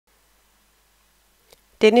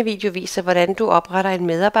Denne video viser, hvordan du opretter en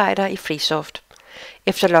medarbejder i Freesoft.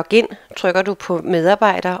 Efter login trykker du på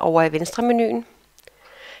medarbejder over i venstremenuen.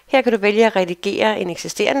 Her kan du vælge at redigere en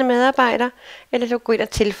eksisterende medarbejder, eller du går ind og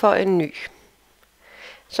tilføje en ny.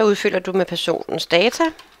 Så udfylder du med personens data,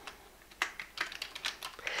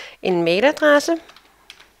 en mailadresse,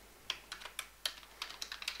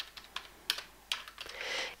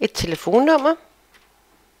 et telefonnummer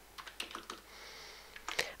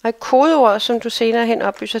og et kodeord, som du senere hen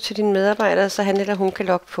oplyser til dine medarbejdere, så han eller hun kan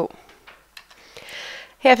logge på.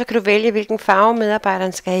 Herefter kan du vælge, hvilken farve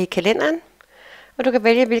medarbejderen skal have i kalenderen, og du kan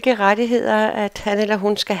vælge, hvilke rettigheder at han eller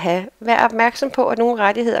hun skal have. Vær opmærksom på, at nogle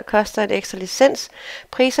rettigheder koster en ekstra licens.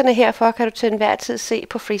 Priserne herfor kan du til enhver tid se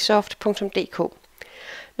på freesoft.dk.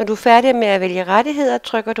 Når du er færdig med at vælge rettigheder,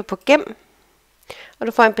 trykker du på Gem, og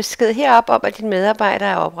du får en besked heroppe om, at din medarbejder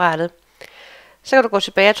er oprettet. Så kan du gå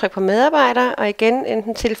tilbage og trykke på medarbejder, og igen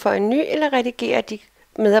enten tilføje en ny eller redigere de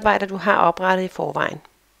medarbejdere, du har oprettet i forvejen.